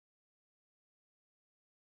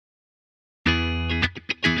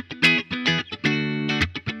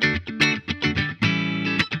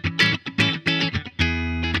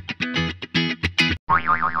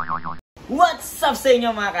What's up sa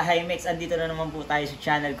inyo mga ka-Himex? Andito na naman po tayo sa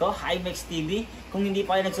channel ko, Himex TV. Kung hindi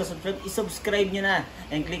pa kayo nagsusubscribe, isubscribe nyo na.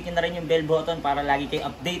 And click nyo na rin yung bell button para lagi kayo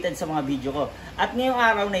updated sa mga video ko. At ngayong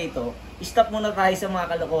araw na ito, stop muna tayo sa mga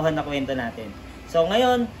kalokohan na kwento natin. So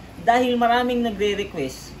ngayon, dahil maraming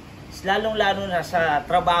nagre-request, lalong-lalo na sa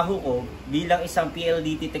trabaho ko bilang isang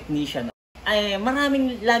Pldt technician, ay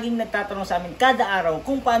maraming laging nagtatanong sa amin kada araw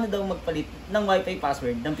kung paano daw magpalit ng Wi-Fi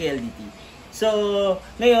password ng Pldt. So,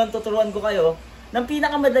 ngayon tuturuan ko kayo ng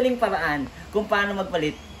pinakamadaling paraan kung paano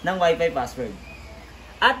magpalit ng Wi-Fi password.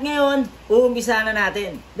 At ngayon, uumpisa na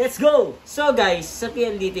natin. Let's go! So guys, sa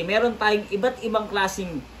Pldt, meron tayong iba't ibang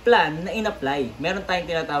klaseng plan na in-apply. Meron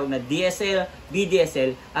tayong tinatawag na DSL,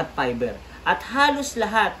 VDSL, at fiber. At halos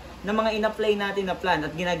lahat ng mga in-apply natin na plan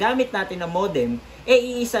at ginagamit natin na modem,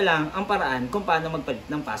 iisa lang ang paraan kung paano magpalit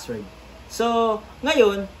ng password. So,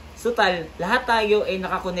 ngayon, total, lahat tayo ay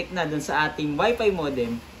nakakonect na dun sa ating Wi-Fi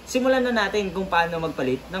modem. Simulan na natin kung paano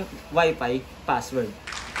magpalit ng Wi-Fi password.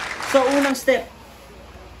 So, unang step,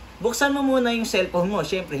 buksan mo muna yung cellphone mo.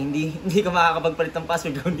 Siyempre, hindi ka makakapagpalit ng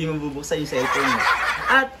password kung hindi mo bubuksan yung cellphone mo.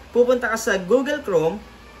 At pupunta ka sa Google Chrome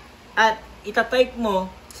at itatype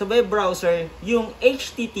mo sa web browser yung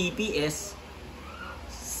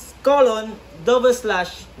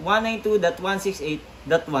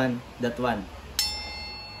https://192.168.1.1.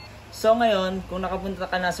 So ngayon, kung nakapunta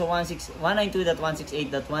ka na sa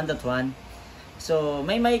 192.168.1.1, so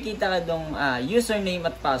may makikita ka dong username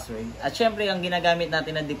at password. At syempre, ang ginagamit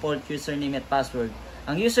natin na default username at password,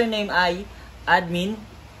 ang username ay admin,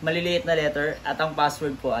 maliliit na letter, at ang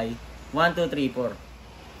password po ay 1234.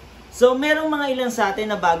 So merong mga ilan sa atin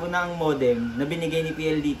na bago na ang modem na binigay ni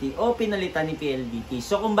Pldt o pinalitan ni Pldt.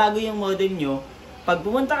 So kung bago yung modem nyo, pag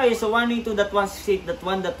pumunta kayo sa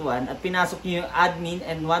 192.168.1.1 at pinasok nyo yung admin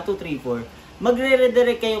and 1234,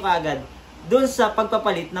 magre-redirect kayo kaagad dun sa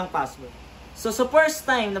pagpapalit ng password. So sa first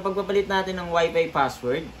time na pagpapalit natin ng Wi-Fi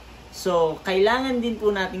password, so kailangan din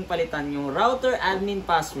po nating palitan yung router admin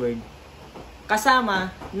password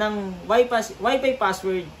kasama ng Wi-Fi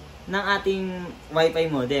password ng ating Wi-Fi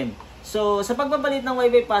modem. So, sa pagpapalit ng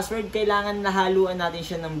Wi-Fi password, kailangan nahaluan natin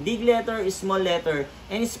siya ng big letter, small letter,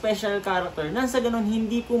 and special character nang sa ganun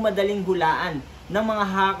hindi po madaling hulaan ng mga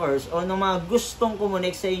hackers o ng mga gustong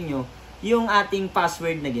kumonek sa inyo yung ating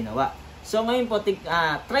password na ginawa. So, ngayon po,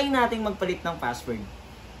 try nating magpalit ng password.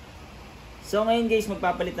 So, ngayon guys,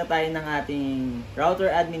 magpapalit na tayo ng ating router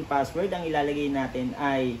admin password. Ang ilalagay natin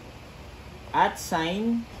ay @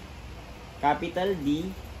 capital D,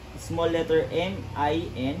 small letter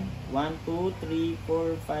MIN 1, 2, 3,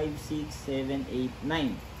 4, 5, 6, 7, 8,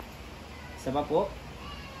 9. Isa pa po,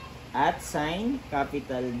 @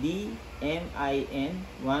 capital D MIN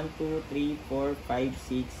 1, 2, 3, 4, 5,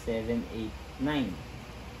 6, 7, 8, 9.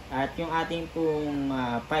 At yung ating pong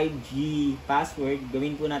 5G password,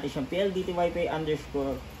 gawin po natin siyang PLDT Wi-Fi _ 1,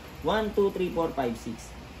 2, 3, 4, 5,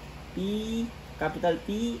 6. Capital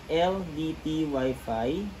P LDT Wi-Fi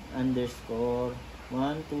 _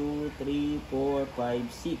 1, 2, 3, 4, 5,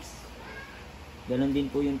 6. Ganon din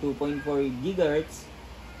po yung 2.4 GHz,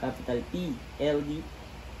 capital P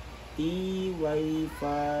LDT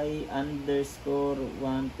Wi-Fi _ 1,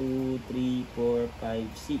 2, 3, 4, 5,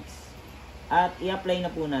 6. At i-apply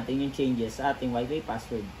na po natin yung changes sa ating Wi-Fi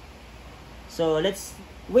password. So let's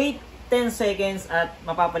wait 10 seconds at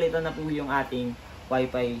mapapalitan na po yung ating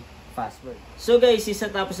Wi-Fi password. So guys,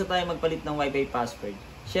 tapos na tayo magpalit ng Wi-Fi password.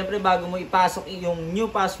 Siyempre, bago mo ipasok yung new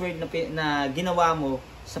password na ginawa mo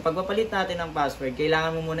sa pagpapalit natin ng password,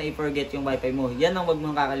 kailangan mo muna i-forget yung Wi-Fi mo. Yan ang wag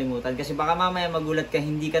mong kakalimutan. Kasi baka mamaya magulat ka,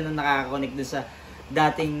 hindi ka na nakaka-connect dun sa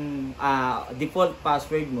dating default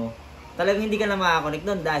password mo. Talagang hindi ka na makaka-connect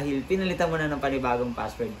dun dahil pinalitan mo na ng panibagong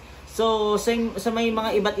password. So, sa may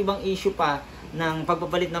mga iba't ibang issue pa ng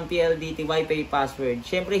pagpapalit ng Pldt Wi-Fi password,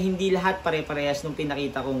 siyempre, hindi lahat pare-parehas nung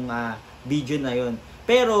pinakita kong video na yon.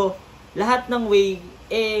 Pero, lahat ng way,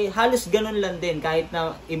 halos ganun lang din. Kahit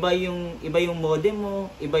na iba yung modem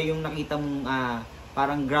mo, iba yung nakita mong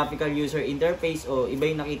parang graphical user interface o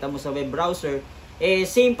iba yung nakita mo sa web browser,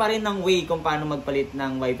 same pa rin ng way kung paano magpalit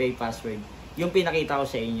ng Wi-Fi password. Yung pinakita ko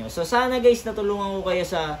sa inyo. So sana guys, natulungan ko kayo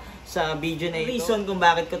sa video na ito. Reason kung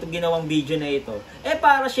bakit ko ginawang video na ito,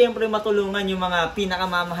 para syempre matulungan yung mga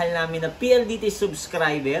pinakamamahal namin na Pldt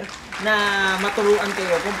subscriber na maturuan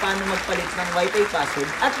kayo kung paano magpalit ng Wi-Fi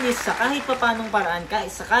password. At least sa kahit papanong paraan,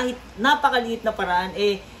 sa kahit napakaliit na paraan,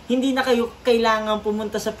 hindi na kayo kailangan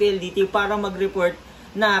pumunta sa Pldt para mag-report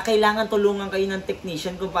na kailangan tulungan kayo ng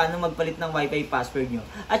technician kung paano magpalit ng Wi-Fi password nyo.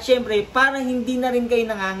 At syempre, para hindi na rin kayo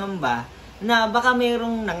nangangamba na baka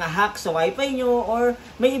mayroong nangahack sa wifi nyo or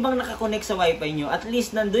may ibang nakakonect sa wifi nyo. At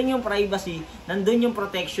least nandun yung privacy, nandun yung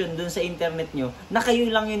protection dun sa internet nyo na kayo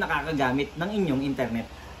lang yung nakakagamit ng inyong internet.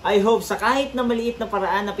 I hope sa kahit na maliit na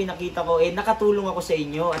paraan na pinakita ko, nakatulong ako sa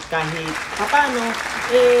inyo at kahit paano,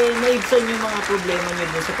 naibsan yung mga problema nyo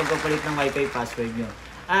dun sa pagpapalit ng wifi password nyo.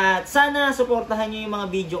 At sana suportahan nyo yung mga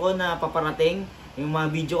video ko na paparating, yung mga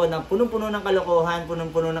video ko na punong-puno ng kalokohan,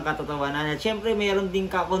 punong-puno ng katatawanan. At syempre, mayroon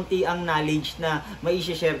din kakunti ang knowledge na may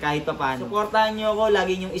i-share kahit paano. Suportahan nyo ako,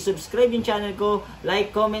 lagi nyo i-subscribe yung channel ko,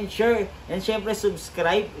 like, comment, share, and syempre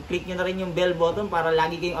subscribe. Click nyo na rin yung bell button para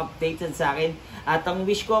lagi kayong updated sa akin. At ang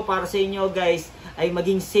wish ko para sa inyo guys, ay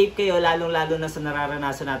maging safe kayo, lalong-lalo na sa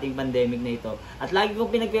nararanasan nating pandemic na ito. At lagi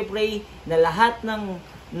kong pinagpe-pray na lahat ng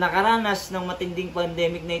nakaranas ng matinding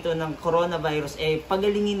pandemic na ito ng coronavirus,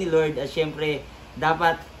 pagalingin ni Lord. At syempre,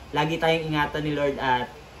 dapat lagi tayong ingatan ni Lord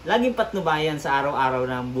at laging patnubayan sa araw-araw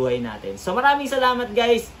ng buhay natin. So maraming salamat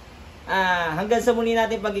guys. Hanggang sa muli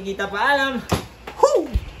natin pagkikita. Paalam!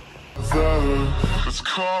 Woo! It's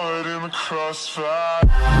caught in the crossfire.